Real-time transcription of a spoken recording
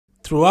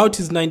Throughout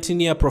his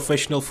 19-year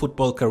professional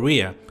football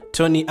career,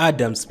 Tony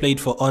Adams played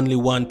for only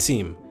one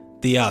team,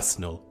 the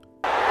Arsenal.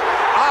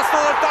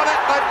 Arsenal have done it,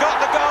 they've got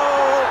the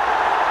goal!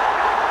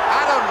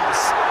 Adams!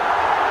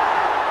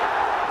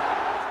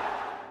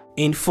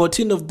 In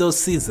 14 of those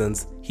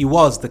seasons, he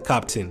was the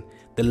captain,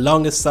 the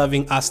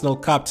longest-serving Arsenal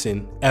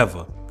captain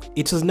ever.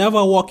 It was never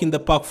a walk in the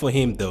park for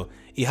him though.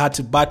 He had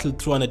to battle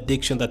through an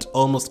addiction that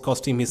almost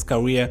cost him his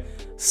career,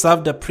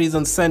 served a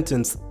prison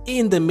sentence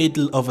in the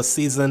middle of a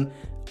season,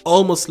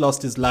 almost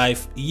lost his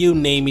life, you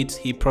name it,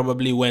 he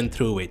probably went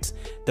through it.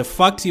 The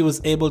fact he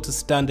was able to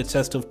stand the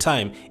test of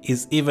time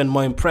is even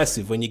more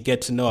impressive when you get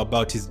to know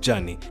about his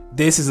journey.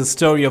 This is a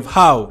story of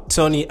how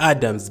Tony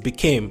Adams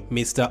became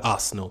Mr.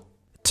 Arsenal.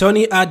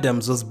 Tony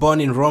Adams was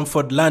born in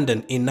Romford,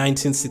 London in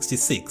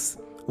 1966.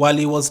 While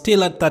he was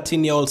still a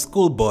 13-year-old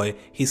schoolboy,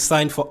 he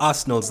signed for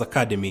Arsenal's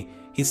academy.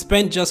 He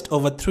spent just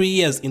over 3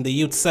 years in the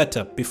youth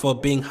setup before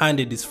being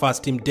handed his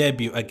first team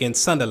debut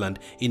against Sunderland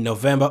in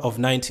November of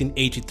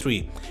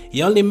 1983.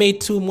 He only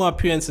made 2 more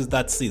appearances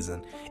that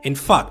season. In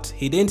fact,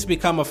 he didn't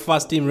become a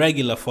first team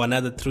regular for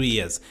another 3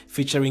 years,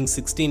 featuring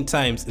 16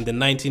 times in the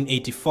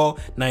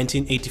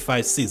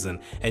 1984-1985 season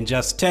and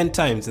just 10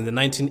 times in the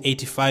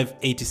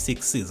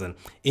 1985-86 season.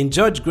 In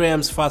George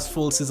Graham's first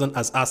full season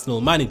as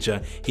Arsenal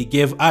manager, he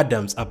gave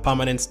Adams a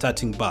permanent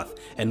starting berth,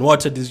 and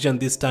what a decision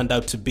this turned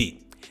out to be.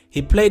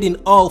 He played in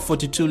all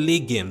 42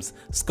 league games,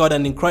 scored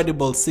an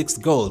incredible 6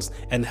 goals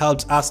and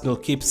helped Arsenal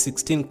keep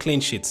 16 clean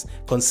sheets,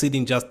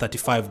 conceding just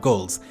 35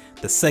 goals,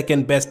 the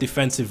second best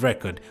defensive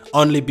record,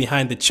 only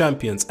behind the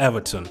champions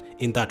Everton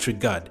in that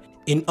regard.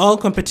 In all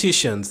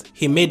competitions,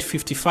 he made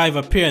 55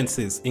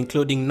 appearances,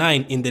 including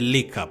 9 in the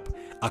League Cup,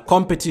 a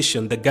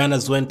competition the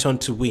Gunners went on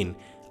to win,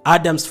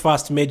 Adams'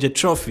 first major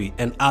trophy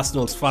and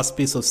Arsenal's first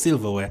piece of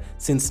silverware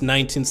since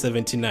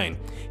 1979.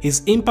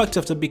 His impact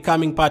after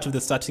becoming part of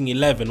the starting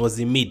 11 was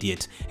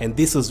immediate, and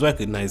this was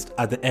recognized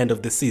at the end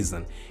of the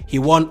season. He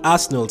won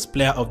Arsenal's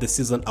Player of the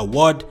Season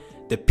award,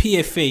 the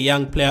PFA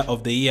Young Player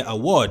of the Year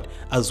award,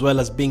 as well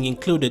as being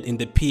included in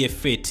the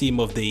PFA Team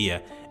of the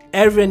Year.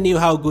 Everyone knew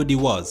how good he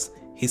was.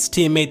 His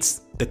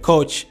teammates, the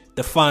coach,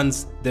 the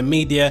fans, the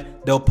media,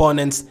 the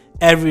opponents,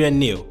 everyone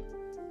knew.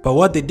 But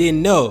what they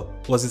didn't know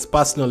was his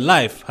personal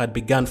life had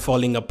begun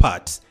falling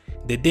apart.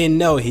 They didn't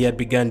know he had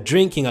begun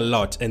drinking a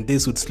lot, and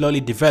this would slowly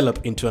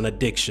develop into an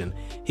addiction.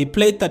 He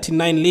played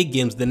 39 league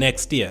games the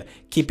next year,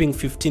 keeping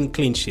 15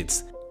 clean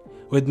sheets.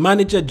 With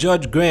manager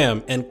George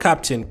Graham and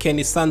captain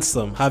Kenny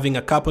Sansom having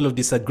a couple of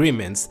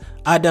disagreements,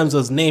 Adams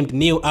was named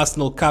new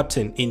Arsenal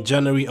captain in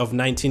January of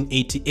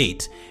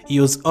 1988.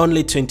 He was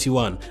only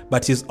 21,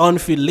 but his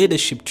on-field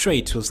leadership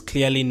trait was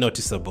clearly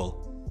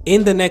noticeable.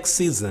 In the next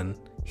season,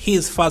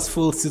 his first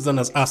full season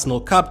as Arsenal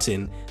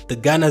captain, the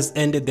Gunners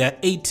ended their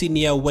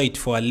 18-year wait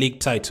for a league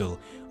title,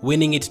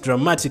 winning it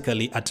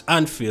dramatically at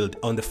Anfield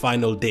on the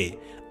final day.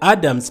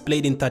 Adams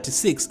played in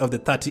 36 of the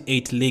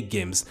 38 league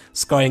games,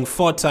 scoring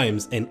 4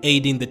 times and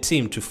aiding the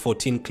team to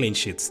 14 clean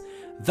sheets.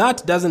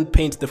 That doesn't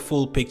paint the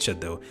full picture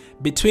though.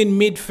 Between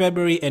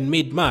mid-February and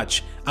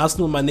mid-March,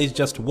 Arsenal managed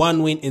just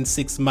 1 win in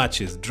 6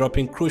 matches,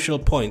 dropping crucial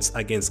points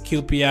against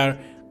QPR,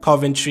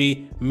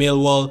 Coventry,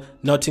 Millwall,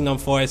 Nottingham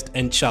Forest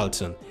and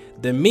Charlton.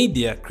 The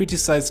media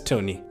criticized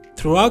Tony.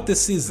 Throughout the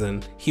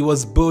season, he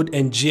was booed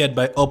and jeered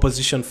by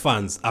opposition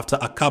fans after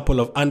a couple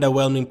of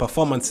underwhelming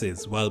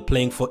performances while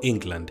playing for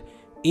England.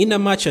 In a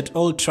match at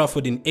Old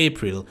Trafford in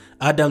April,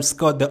 Adams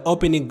scored the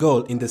opening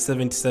goal in the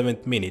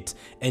 77th minute,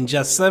 and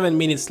just 7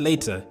 minutes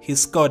later, he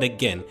scored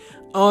again.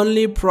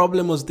 Only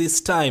problem was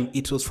this time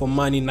it was for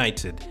Man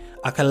United,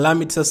 a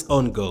calamitous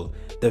own goal.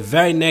 The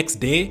very next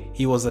day,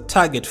 he was a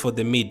target for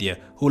the media,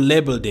 who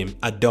labeled him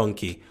a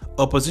donkey.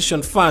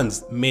 Opposition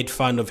fans made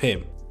fun of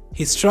him.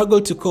 He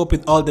struggled to cope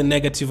with all the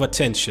negative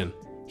attention.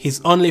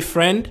 His only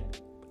friend?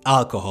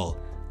 Alcohol.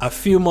 A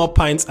few more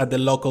pints at the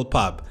local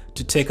pub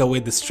to take away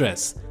the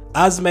stress.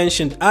 As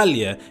mentioned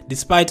earlier,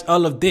 despite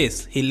all of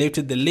this, he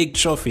lifted the league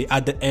trophy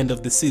at the end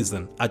of the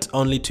season at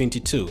only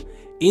 22.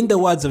 In the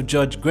words of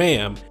George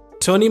Graham,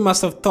 Tony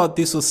must have thought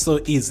this was so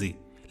easy,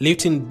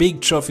 lifting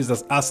big trophies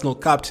as Arsenal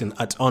captain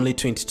at only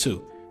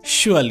 22.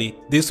 Surely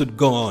this would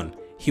go on.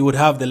 He would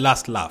have the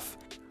last laugh.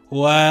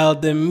 While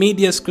the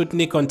media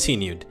scrutiny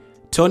continued,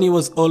 Tony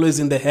was always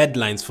in the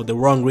headlines for the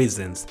wrong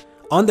reasons.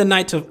 On the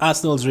night of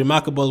Arsenal's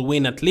remarkable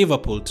win at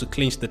Liverpool to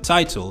clinch the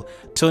title,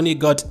 Tony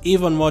got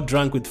even more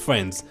drunk with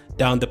friends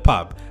down the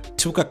pub,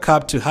 took a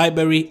cab to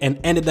Highbury and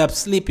ended up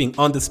sleeping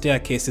on the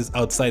staircases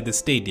outside the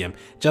stadium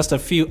just a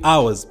few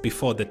hours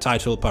before the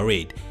title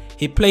parade.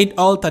 He played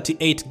all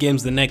 38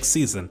 games the next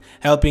season,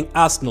 helping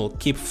Arsenal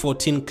keep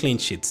 14 clean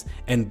sheets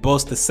and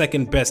boast the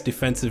second best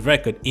defensive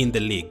record in the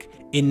league.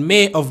 In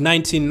May of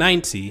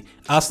 1990,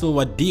 Arsenal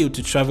were due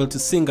to travel to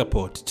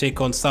Singapore to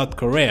take on South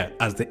Korea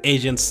as the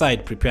Asian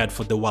side prepared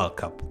for the World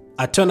Cup,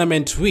 a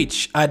tournament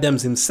which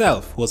Adams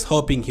himself was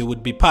hoping he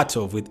would be part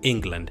of with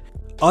England.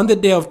 On the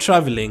day of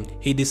traveling,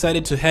 he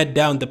decided to head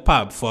down the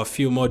pub for a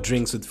few more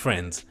drinks with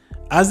friends.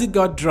 As he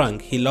got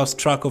drunk, he lost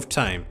track of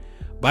time.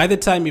 By the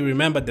time he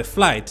remembered the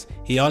flight,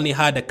 he only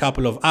had a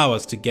couple of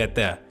hours to get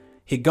there.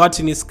 He got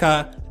in his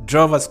car,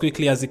 drove as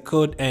quickly as he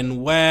could,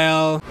 and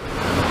well...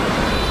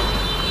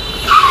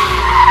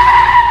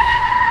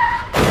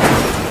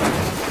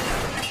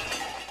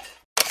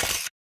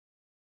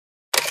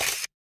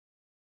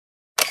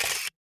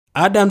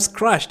 Adams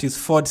crashed his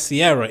Ford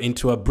Sierra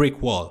into a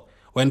brick wall.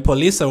 When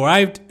police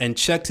arrived and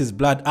checked his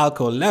blood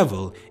alcohol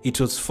level, it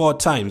was 4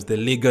 times the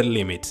legal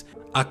limit.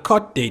 A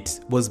court date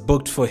was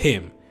booked for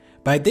him.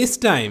 By this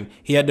time,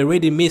 he had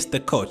already missed the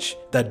coach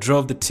that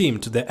drove the team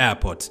to the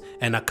airport,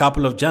 and a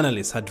couple of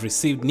journalists had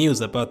received news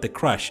about the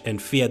crash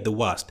and feared the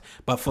worst.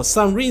 But for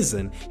some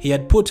reason, he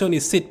had put on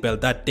his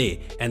seatbelt that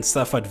day and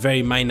suffered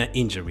very minor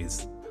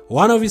injuries.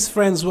 One of his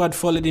friends who had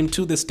followed him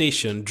to the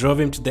station drove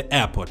him to the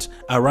airport,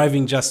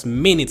 arriving just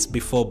minutes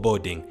before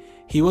boarding.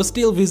 He was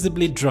still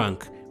visibly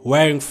drunk,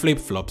 wearing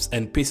flip-flops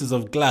and pieces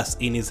of glass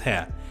in his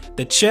hair.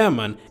 The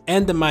chairman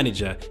and the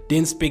manager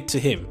didn't speak to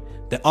him.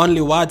 The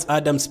only words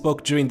Adams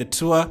spoke during the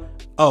tour,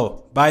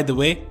 "Oh, by the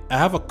way, I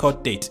have a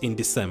court date in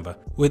December."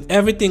 With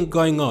everything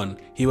going on,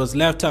 he was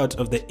left out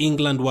of the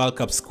England World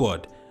Cup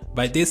squad.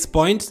 By this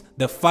point,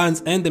 the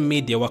fans and the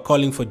media were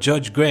calling for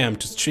George Graham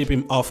to strip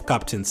him off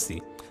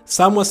captaincy.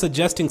 Some were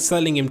suggesting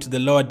selling him to the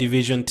lower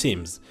division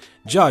teams.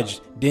 George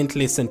didn't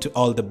listen to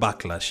all the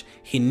backlash.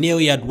 He knew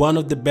he had one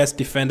of the best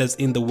defenders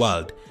in the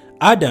world.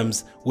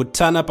 Adams would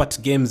turn up at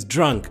games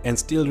drunk and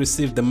still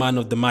receive the Man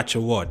of the Match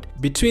award.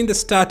 Between the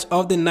start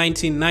of the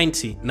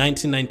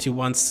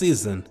 1990-1991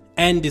 season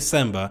and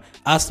December,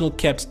 Arsenal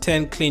kept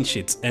 10 clean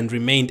sheets and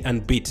remained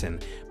unbeaten.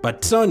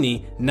 But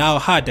Tony now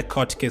had a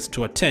court case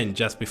to attend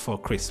just before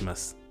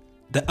Christmas.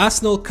 The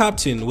Arsenal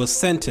captain was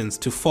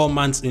sentenced to 4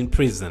 months in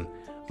prison.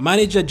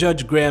 Manager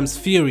George Graham's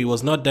fury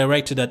was not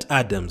directed at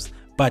Adams,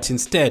 but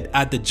instead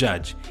at the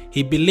judge.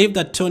 He believed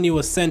that Tony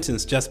was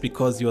sentenced just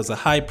because he was a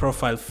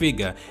high-profile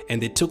figure,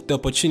 and they took the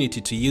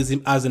opportunity to use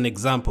him as an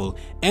example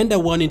and a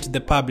warning to the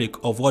public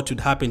of what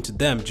would happen to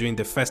them during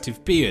the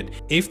festive period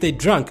if they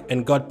drank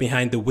and got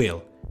behind the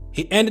wheel.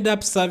 He ended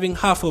up serving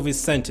half of his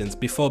sentence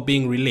before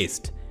being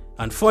released.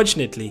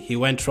 Unfortunately, he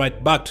went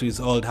right back to his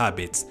old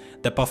habits.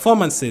 The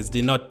performances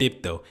did not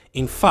dip though.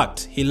 In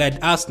fact, he led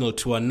Arsenal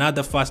to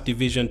another First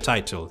Division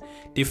title.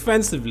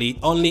 Defensively,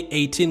 only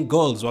 18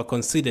 goals were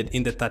conceded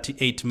in the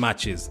 38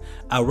 matches,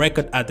 a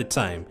record at the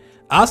time.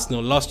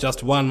 Arsenal lost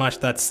just 1 match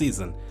that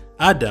season.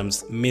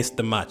 Adams missed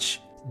the match.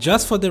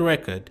 Just for the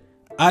record,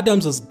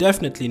 Adams was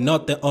definitely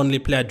not the only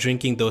player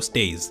drinking those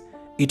days.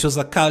 It was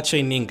a culture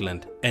in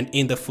England and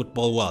in the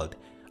football world.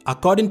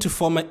 According to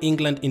former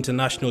England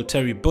international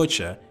Terry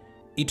Butcher,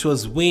 it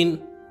was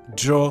win,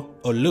 draw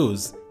or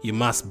lose, you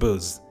must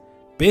booze.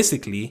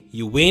 Basically,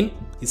 you win,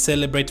 you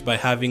celebrate by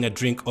having a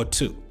drink or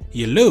 2.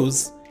 You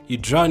lose, you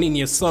drown in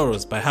your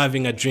sorrows by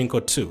having a drink or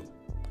 2.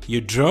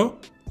 You draw,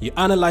 you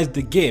analyze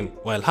the game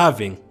while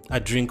having a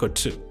drink or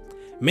 2.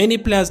 Many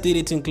players did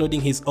it,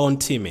 including his own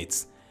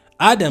teammates.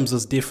 Adams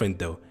was different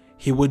though.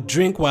 He would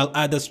drink while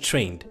others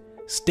trained,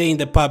 stay in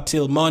the pub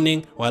till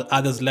morning while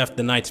others left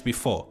the night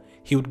before.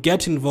 He would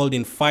get involved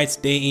in fights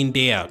day in,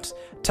 day out,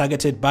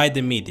 targeted by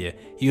the media.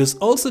 He was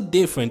also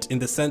different in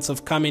the sense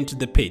of coming to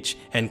the pitch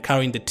and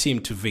carrying the team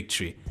to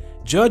victory.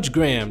 George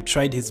Graham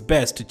tried his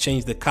best to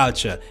change the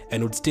culture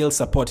and would still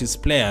support his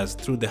players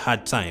through the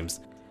hard times.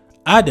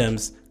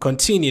 Adams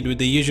continued with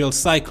the usual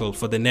cycle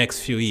for the next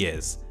few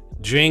years.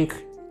 Drink,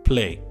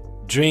 play.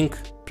 Drink,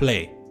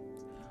 play.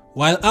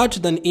 While out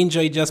with an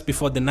injury just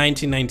before the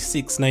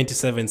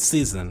 1996-97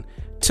 season,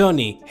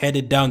 Tony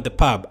headed down the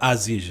pub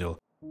as usual.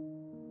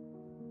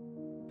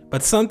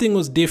 But something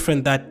was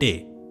different that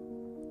day.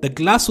 The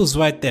glass was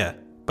right there,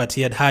 but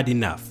he had had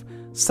enough.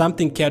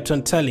 Something kept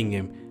on telling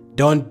him,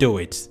 "Don't do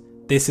it.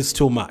 This is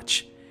too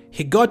much."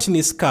 He got in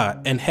his car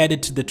and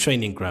headed to the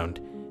training ground.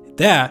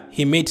 There,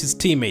 he met his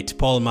teammate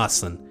Paul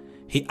Mason.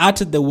 He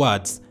uttered the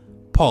words,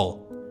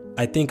 "Paul,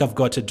 I think I've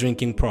got a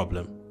drinking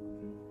problem."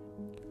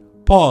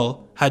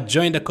 Paul had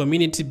joined a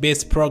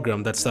community-based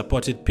program that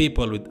supported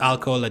people with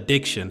alcohol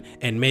addiction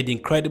and made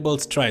incredible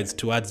strides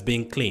towards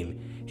being clean.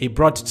 He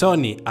brought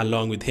Tony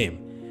along with him.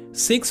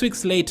 6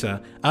 weeks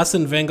later,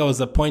 Arsene Wenger was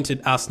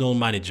appointed Arsenal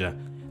manager.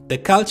 The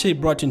culture he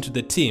brought into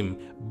the team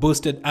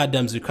boosted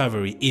Adams'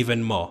 recovery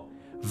even more.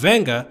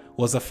 Wenger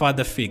was a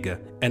father figure,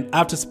 and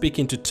after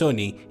speaking to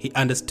Tony, he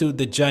understood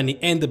the journey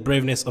and the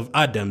braveness of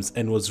Adams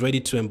and was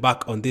ready to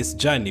embark on this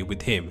journey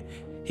with him.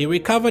 He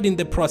recovered in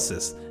the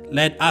process,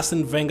 led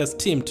Arsene Wenger's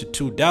team to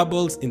 2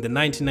 doubles in the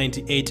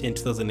 1998 and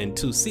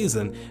 2002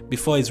 season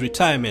before his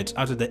retirement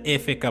after the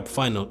FA Cup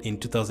final in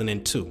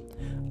 2002.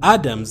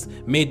 Adams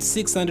made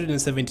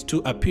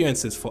 672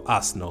 appearances for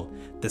Arsenal,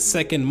 the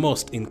second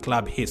most in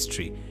club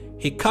history.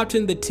 He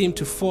captained the team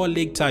to 4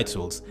 league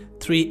titles,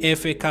 3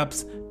 FA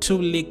Cups, 2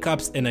 League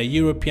Cups and a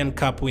European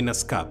Cup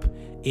Winners' Cup.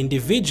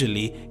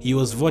 Individually, he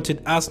was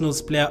voted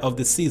Arsenal's Player of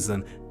the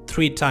Season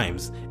 3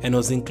 times and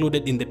was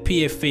included in the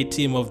PFA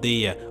Team of the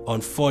Year on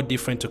 4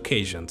 different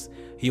occasions.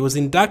 He was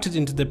inducted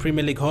into the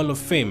Premier League Hall of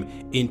Fame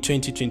in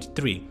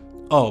 2023.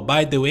 Oh,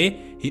 by the way,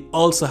 he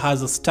also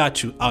has a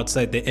statue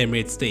outside the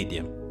Emirates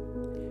Stadium.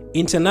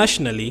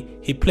 Internationally,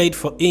 he played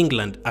for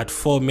England at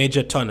 4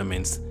 major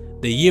tournaments: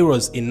 the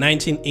Euros in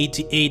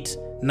 1988,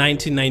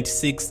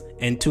 1996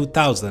 and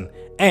 2000,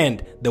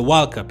 and the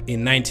World Cup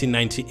in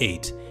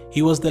 1998.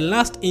 He was the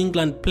last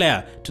England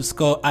player to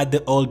score at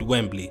the Old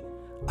Wembley.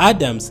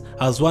 Adams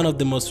has one of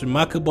the most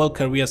remarkable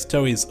career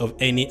stories of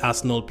any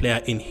Arsenal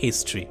player in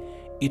history.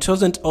 It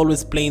wasn't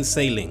always plain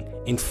sailing.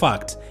 In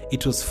fact,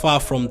 it was far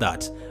from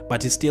that,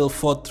 but he still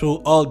fought through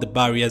all the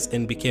barriers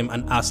and became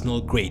an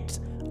Arsenal great,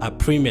 a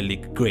Premier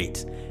League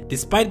great.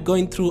 Despite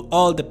going through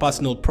all the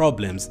personal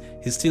problems,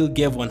 he still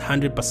gave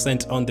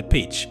 100% on the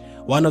pitch,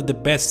 one of the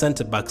best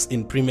centre-backs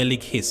in Premier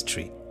League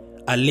history.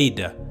 A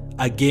leader,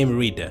 a game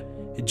reader.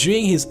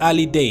 During his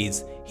early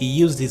days, he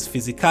used his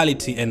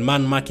physicality and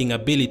man-marking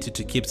ability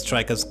to keep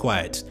strikers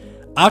quiet.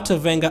 After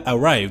Wenger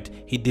arrived,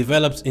 he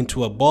developed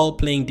into a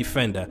ball-playing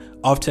defender,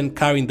 often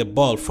carrying the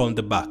ball from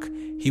the back.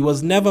 He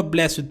was never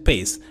blessed with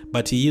pace,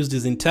 but he used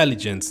his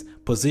intelligence,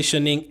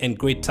 positioning and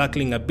great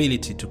tackling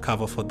ability to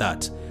cover for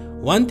that.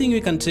 One thing we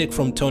can take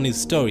from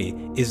Tony's story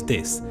is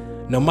this: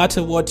 no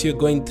matter what you're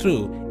going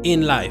through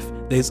in life,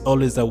 there is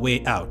always a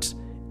way out.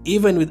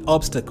 Even with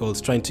obstacles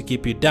trying to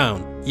keep you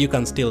down, you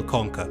can still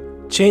conquer.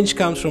 Change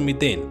comes from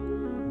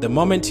within. The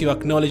moment you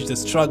acknowledge the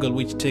struggle,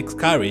 which takes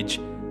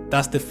courage,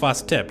 that's the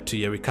first step to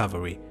your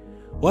recovery.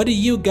 What do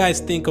you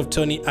guys think of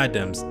Tony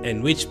Adams,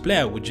 and which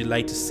player would you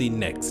like to see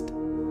next?